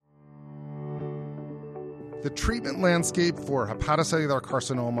The treatment landscape for hepatocellular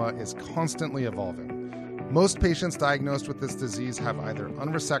carcinoma is constantly evolving. Most patients diagnosed with this disease have either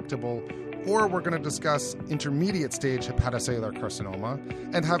unresectable or we're going to discuss intermediate stage hepatocellular carcinoma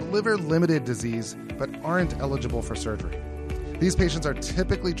and have liver-limited disease but aren't eligible for surgery. These patients are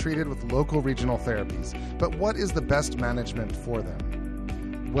typically treated with local regional therapies, but what is the best management for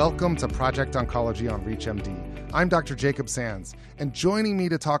them? Welcome to Project Oncology on ReachMD. I'm Dr. Jacob Sands, and joining me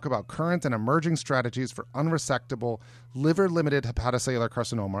to talk about current and emerging strategies for unresectable, liver-limited hepatocellular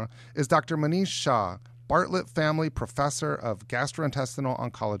carcinoma is Dr. Manish Shah, Bartlett Family Professor of Gastrointestinal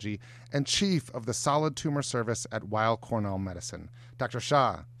Oncology and Chief of the Solid Tumor Service at Weill Cornell Medicine. Dr.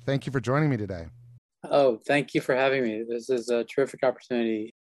 Shah, thank you for joining me today. Oh, thank you for having me. This is a terrific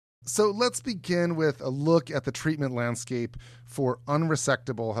opportunity. So let's begin with a look at the treatment landscape for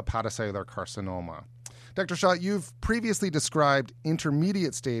unresectable hepatocellular carcinoma. Dr. Shah, you've previously described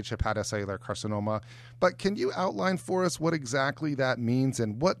intermediate stage hepatocellular carcinoma, but can you outline for us what exactly that means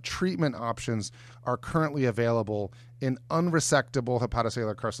and what treatment options are currently available in unresectable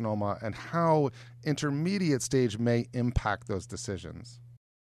hepatocellular carcinoma and how intermediate stage may impact those decisions?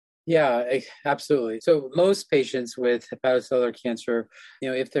 Yeah, absolutely. So most patients with hepatocellular cancer,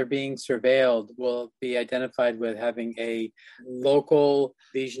 if they're being surveilled, will be identified with having a local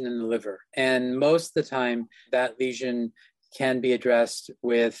lesion in the liver. And most of the time, that lesion can be addressed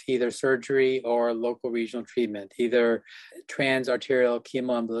with either surgery or local regional treatment, either transarterial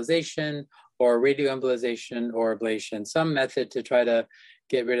chemoembolization or radioembolization or ablation, some method to try to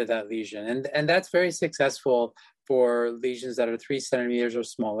get rid of that lesion. And that's very successful for lesions that are 3 centimeters or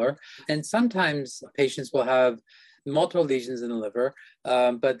smaller. And sometimes patients will have multiple lesions in the liver,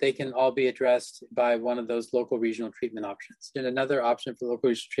 but they can all be addressed by one of those local regional treatment options. And another option for local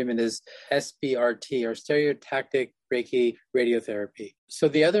regional treatment is SBRT, or stereotactic brachyradiotherapy. So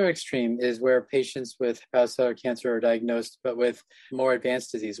the other extreme is where patients with hepatocellular cancer are diagnosed, but with more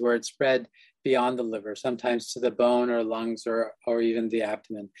advanced disease, where it's spread beyond the liver, sometimes to the bone or lungs or even the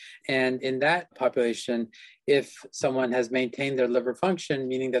abdomen. And in that population, if someone has maintained their liver function,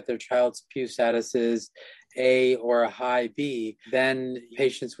 meaning that their child's Pew status is A or a high B, then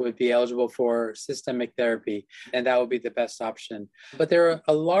patients would be eligible for systemic therapy, and that would be the best option. But there are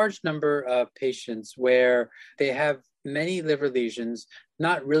a large number of patients where they have many liver lesions,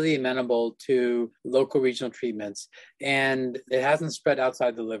 not really amenable to local regional treatments, and it hasn't spread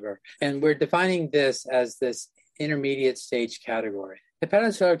outside the liver. And we're defining this as this intermediate stage category.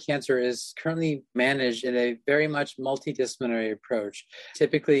 Hepatocellular cancer is currently managed in a very much multidisciplinary approach.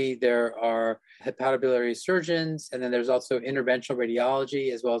 Typically, there are hepatobiliary surgeons, and then there's also interventional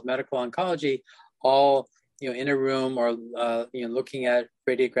radiology as well as medical oncology, all in a room or looking at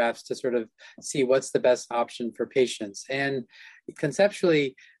radiographs to sort of see what's the best option for patients. And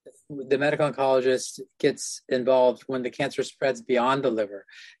conceptually, the medical oncologist gets involved when the cancer spreads beyond the liver.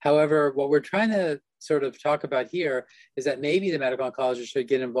 However, what we're trying to sort of talk about here is that maybe the medical oncologist should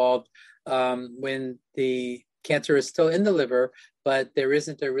get involved when the cancer is still in the liver, but there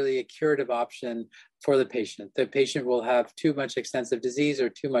isn't really a curative option for the patient. The patient will have too much extensive disease or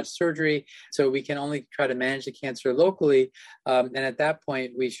too much surgery, so we can only try to manage the cancer locally. And at that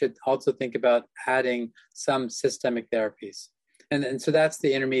point, we should also think about adding some systemic therapies. And so that's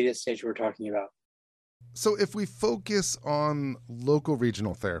the intermediate stage we're talking about. So if we focus on local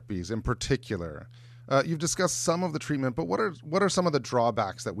regional therapies in particular, you've discussed some of the treatment, but what are some of the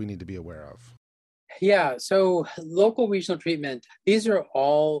drawbacks that we need to be aware of? Yeah, so local regional treatment, these are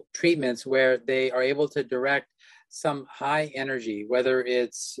all treatments where they are able to direct some high energy, whether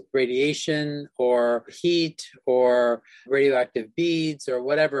it's radiation or heat or radioactive beads or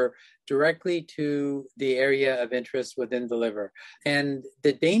whatever, directly to the area of interest within the liver. And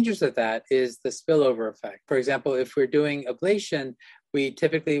the dangers of that is the spillover effect. For example, if we're doing ablation, we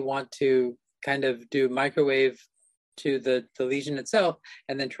typically want to kind of do microwave to the lesion itself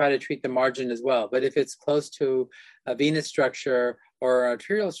and then try to treat the margin as well. But if it's close to a venous structure or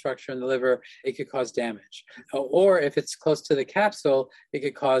arterial structure in the liver, it could cause damage. Or if it's close to the capsule, it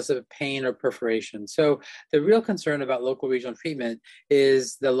could cause a pain or perforation. So the real concern about local regional treatment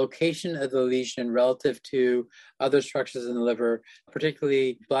is the location of the lesion relative to other structures in the liver,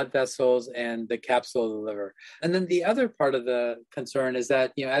 particularly blood vessels and the capsule of the liver. And then the other part of the concern is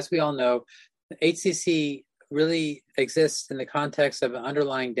that, as we all know, HCC really exists in the context of an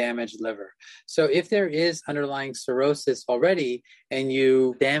underlying damaged liver. So if there is underlying cirrhosis already and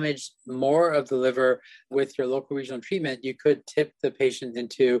you damage more of the liver with your local regional treatment, you could tip the patient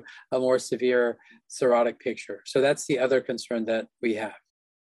into a more severe cirrhotic picture. So that's the other concern that we have.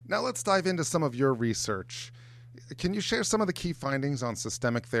 Now let's dive into some of your research. Can you share some of the key findings on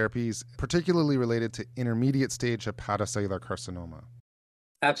systemic therapies, particularly related to intermediate stage hepatocellular carcinoma?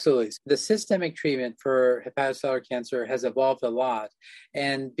 Absolutely. The systemic treatment for hepatocellular cancer has evolved a lot.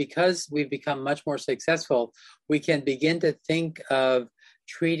 And because we've become much more successful, we can begin to think of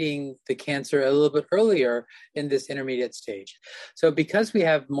treating the cancer a little bit earlier in this intermediate stage. So because we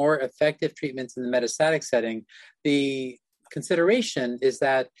have more effective treatments in the metastatic setting, the consideration is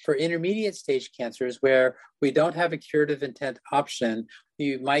that for intermediate stage cancers where we don't have a curative intent option,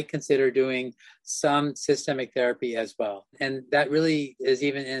 you might consider doing some systemic therapy as well. And that really is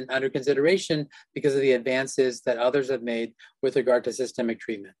even under consideration because of the advances that others have made with regard to systemic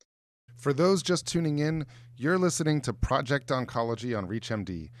treatment. For those just tuning in, you're listening to Project Oncology on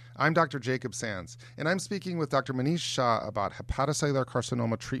ReachMD. I'm Dr. Jacob Sands, and I'm speaking with Dr. Manish Shah about hepatocellular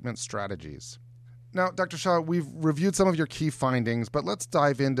carcinoma treatment strategies. Now, Dr. Shah, we've reviewed some of your key findings, but let's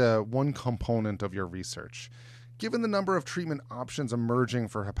dive into one component of your research. Given the number of treatment options emerging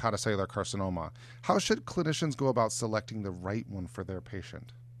for hepatocellular carcinoma, how should clinicians go about selecting the right one for their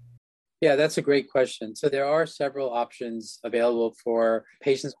patient? Yeah, that's a great question. So there are several options available for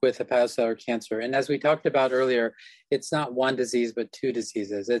patients with hepatocellular cancer. And as we talked about earlier, it's not one disease, but two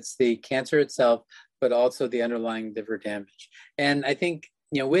diseases. It's the cancer itself, but also the underlying liver damage. And I think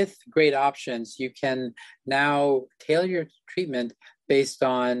with great options, you can now tailor your treatment based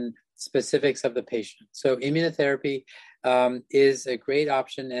on specifics of the patient. So immunotherapy is a great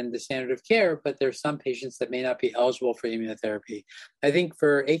option and the standard of care, but there's some patients that may not be eligible for immunotherapy. I think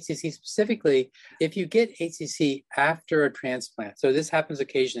for HCC specifically, if you get HCC after a transplant, so this happens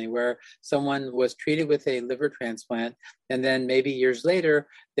occasionally where someone was treated with a liver transplant and then maybe years later,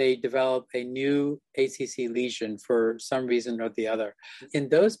 they develop a new HCC lesion for some reason or the other. In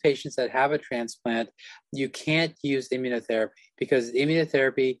those patients that have a transplant, you can't use immunotherapy because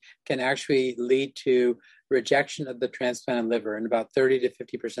immunotherapy can actually lead to rejection of the transplanted liver in about 30 to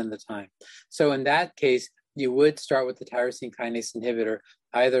 50% of the time. So in that case, you would start with the tyrosine kinase inhibitor,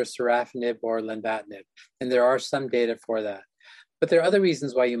 either sorafenib or lenvatinib. And there are some data for that. But there are other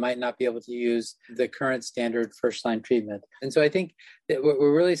reasons why you might not be able to use the current standard first-line treatment. And so I think that what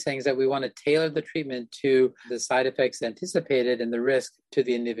we're really saying is that we want to tailor the treatment to the side effects anticipated and the risk to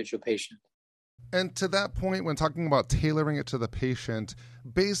the individual patient. And to that point, when talking about tailoring it to the patient,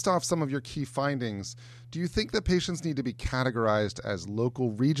 based off some of your key findings, do you think that patients need to be categorized as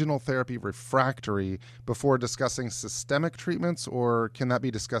local regional therapy refractory before discussing systemic treatments, or can that be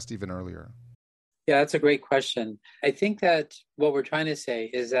discussed even earlier? Yeah, that's a great question. I think that what we're trying to say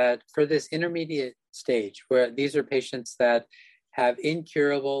is that for this intermediate stage, where these are patients that have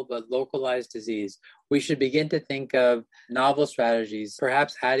incurable but localized disease, we should begin to think of novel strategies,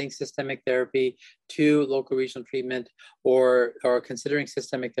 perhaps adding systemic therapy to local regional treatment or considering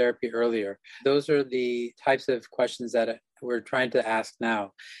systemic therapy earlier. Those are the types of questions that we're trying to ask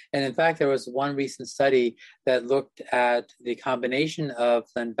now. And in fact, there was one recent study that looked at the combination of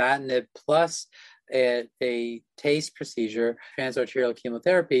lenvatinib plus a TACE procedure, transarterial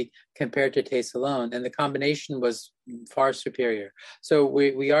chemotherapy, compared to TACE alone. And the combination was far superior. So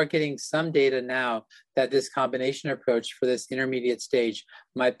we are getting some data now that this combination approach for this intermediate stage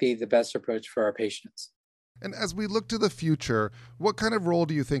might be the best approach for our patients. And as we look to the future, what kind of role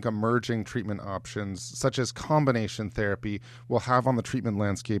do you think emerging treatment options, such as combination therapy, will have on the treatment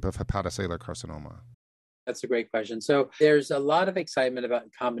landscape of hepatocellular carcinoma? That's a great question. So there's a lot of excitement about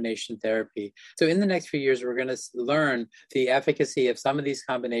combination therapy. So in the next few years, we're going to learn the efficacy of some of these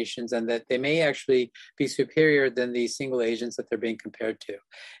combinations and that they may actually be superior than the single agents that they're being compared to.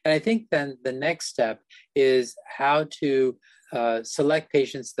 And I think then the next step is how to select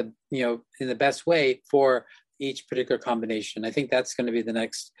patients in the best way for each particular combination. I think that's going to be the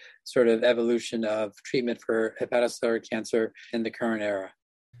next sort of evolution of treatment for hepatocellular cancer in the current era.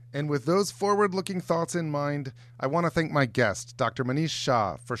 And with those forward-looking thoughts in mind, I want to thank my guest, Dr. Manish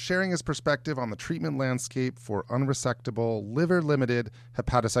Shah, for sharing his perspective on the treatment landscape for unresectable, liver-limited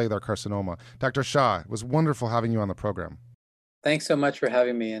hepatocellular carcinoma. Dr. Shah, it was wonderful having you on the program. Thanks so much for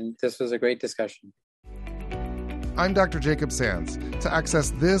having me, and this was a great discussion. I'm Dr. Jacob Sands. To access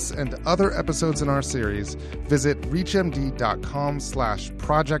this and other episodes in our series, visit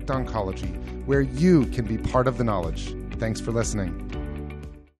reachmd.com/projectoncology, where you can be part of the knowledge. Thanks for listening.